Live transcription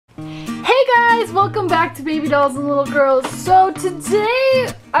guys, welcome back to Baby Dolls and Little Girls. So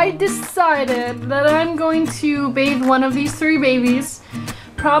today I decided that I'm going to bathe one of these three babies.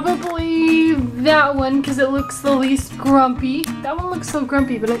 Probably that one because it looks the least grumpy. That one looks so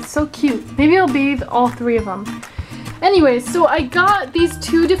grumpy, but it's so cute. Maybe I'll bathe all three of them. Anyway, so I got these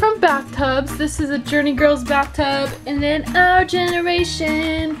two different bathtubs. This is a Journey Girls bathtub and then Our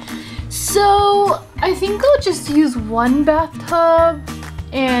Generation. So I think I'll just use one bathtub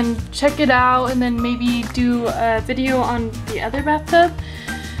and check it out and then maybe do a video on the other bathtub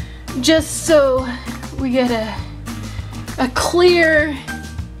just so we get a clear.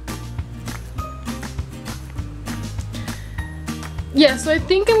 Yeah, so I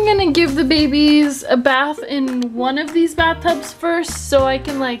think I'm gonna give the babies a bath in one of these bathtubs first so I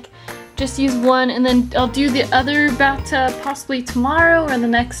can like just use one, and then I'll do the other bathtub possibly tomorrow or the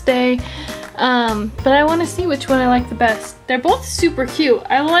next day. But I want to see which one I like the best. They're both super cute.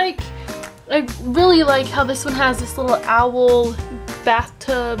 I really like how this one has this little owl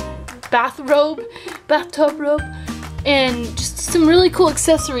bathtub robe, and just some really cool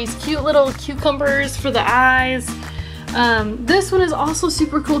accessories. Cute little cucumbers for the eyes. This one is also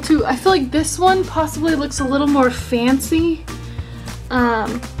super cool too. I feel like this one possibly looks a little more fancy,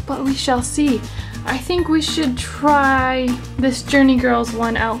 but we shall see. I think we should try this Journey Girls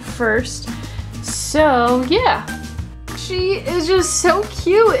one out first. So yeah, she is just so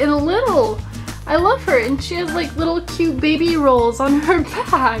cute and little. I love her, and she has like little cute baby rolls on her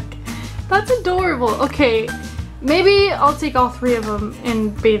back. That's adorable. Okay, maybe I'll take all three of them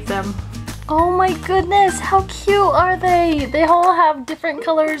and bathe them. Oh my goodness, how cute are they? They all have different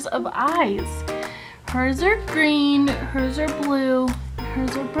colors of eyes. Hers are green, hers are blue,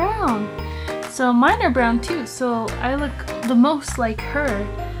 hers are brown. So mine are brown too, so I look the most like her.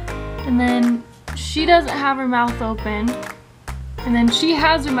 And then she doesn't have her mouth open. And then she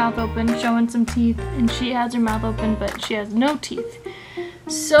has her mouth open, showing some teeth, and she has her mouth open, but she has no teeth.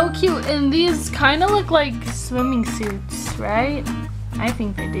 So cute, and these kind of look like swimming suits, right? I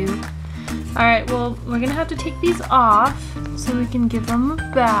think they do. Alright, well, we're gonna have to take these off so we can give them a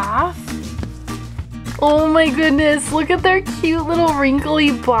bath. Oh my goodness, look at their cute little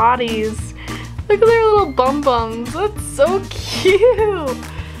wrinkly bodies. Look at their little bum bums. That's so cute.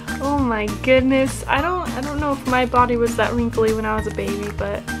 Oh my goodness. I don't know if my body was that wrinkly when I was a baby,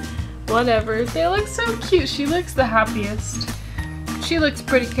 but whatever. They look so cute. She looks the happiest. She looks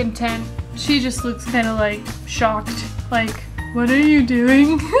pretty content. She just looks kind of like shocked. Like, what are you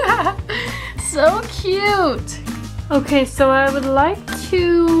doing? So cute. Okay, so I would like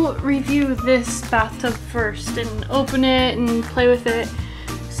to review this bathtub first and open it and play with it.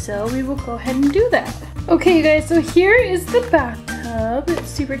 So we will go ahead and do that. Okay, you guys, so here is the bathtub. It's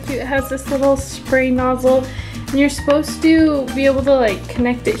super cute. It has this little spray nozzle, and you're supposed to be able to like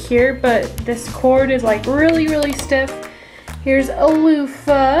connect it here, but this cord is like really, really stiff. Here's a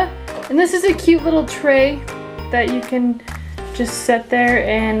loofah, and this is a cute little tray that you can just set there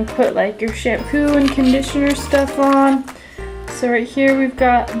and put like your shampoo and conditioner stuff on. So right here we've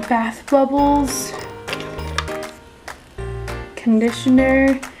got bath bubbles,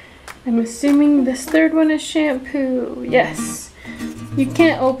 conditioner. I'm assuming this third one is shampoo. Yes. You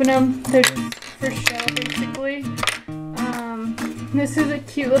can't open them. They're just for show basically. This is a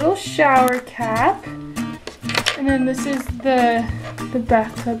cute little shower cap. And then this is the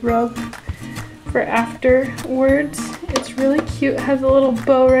bathtub robe for afterwards. It's really cute. It has a little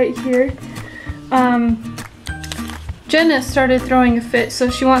bow right here. Jenna started throwing a fit,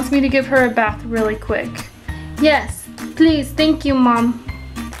 so she wants me to give her a bath really quick. Yes, please. Thank you, Mom.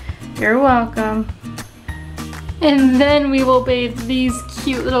 You're welcome. And then we will bathe these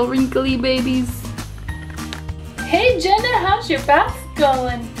cute little wrinkly babies. Hey Jenna, how's your bath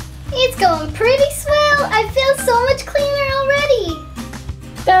going? It's going pretty swell. I feel so much cleaner already.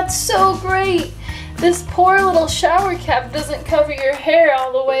 That's so great. This poor little shower cap doesn't cover your hair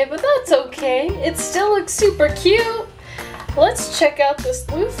all the way, but that's okay. It still looks super cute. Let's check out this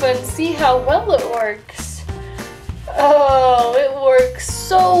loofah and see how well it works. Oh, it works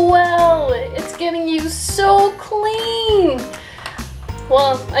so well. It's getting you so clean.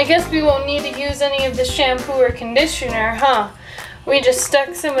 Well, I guess we won't need to use any of the shampoo or conditioner, huh? We just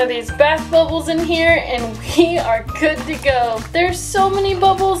stuck some of these bath bubbles in here and we are good to go. There's so many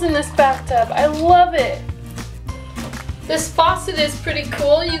bubbles in this bathtub. I love it. This faucet is pretty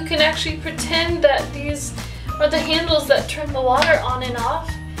cool. You can actually pretend that these are the handles that turn the water on and off.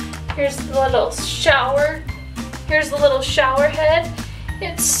 Here's the little shower. Here's the little shower head.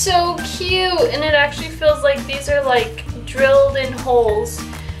 It's so cute, and it actually feels like these are like drilled in holes.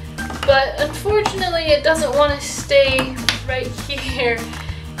 But unfortunately it doesn't want to stay right here.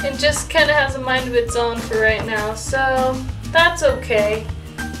 It just kind of has a mind of its own for right now, so that's okay.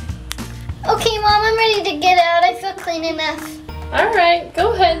 Okay, Mom, I'm ready to get out. I feel clean enough. Alright,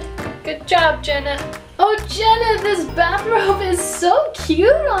 go ahead. Good job, Jenna. Oh, Jenna, this bathrobe is so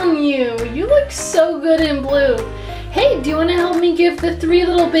cute on you. You look so good in blue. Hey, do you want to help me give the 3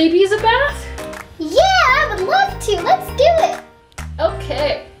 little babies a bath? Yeah, I would love to. Let's do it.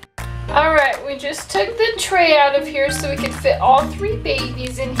 Okay. Alright, we just took the tray out of here so we could fit all 3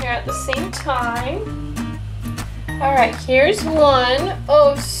 babies in here at the same time. Alright, here's one.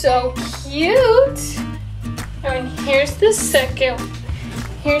 Oh, so cute. And here's the second.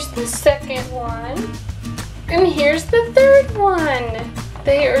 Here's the second one. And here's the third one.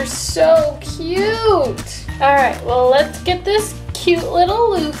 They are so cute. Alright, well, let's get this cute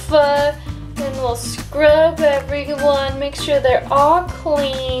little loofah and we'll scrub everyone, make sure they're all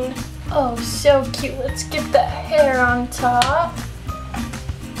clean. Oh, so cute. Let's get the hair on top.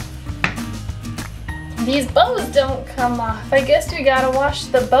 These bows don't come off. I guess we gotta wash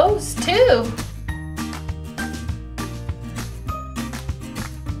the bows too.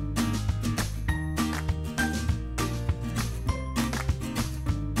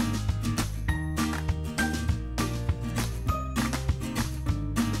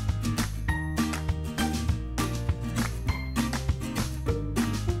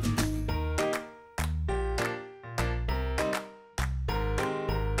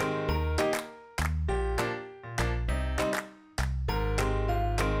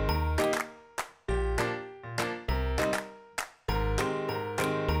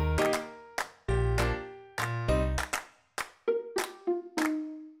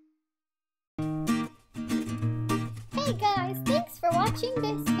 Hey guys, thanks for watching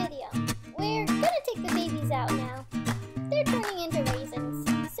this video. We're gonna take the babies out now. They're turning into raisins.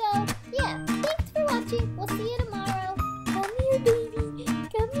 So yeah, thanks for watching. We'll see you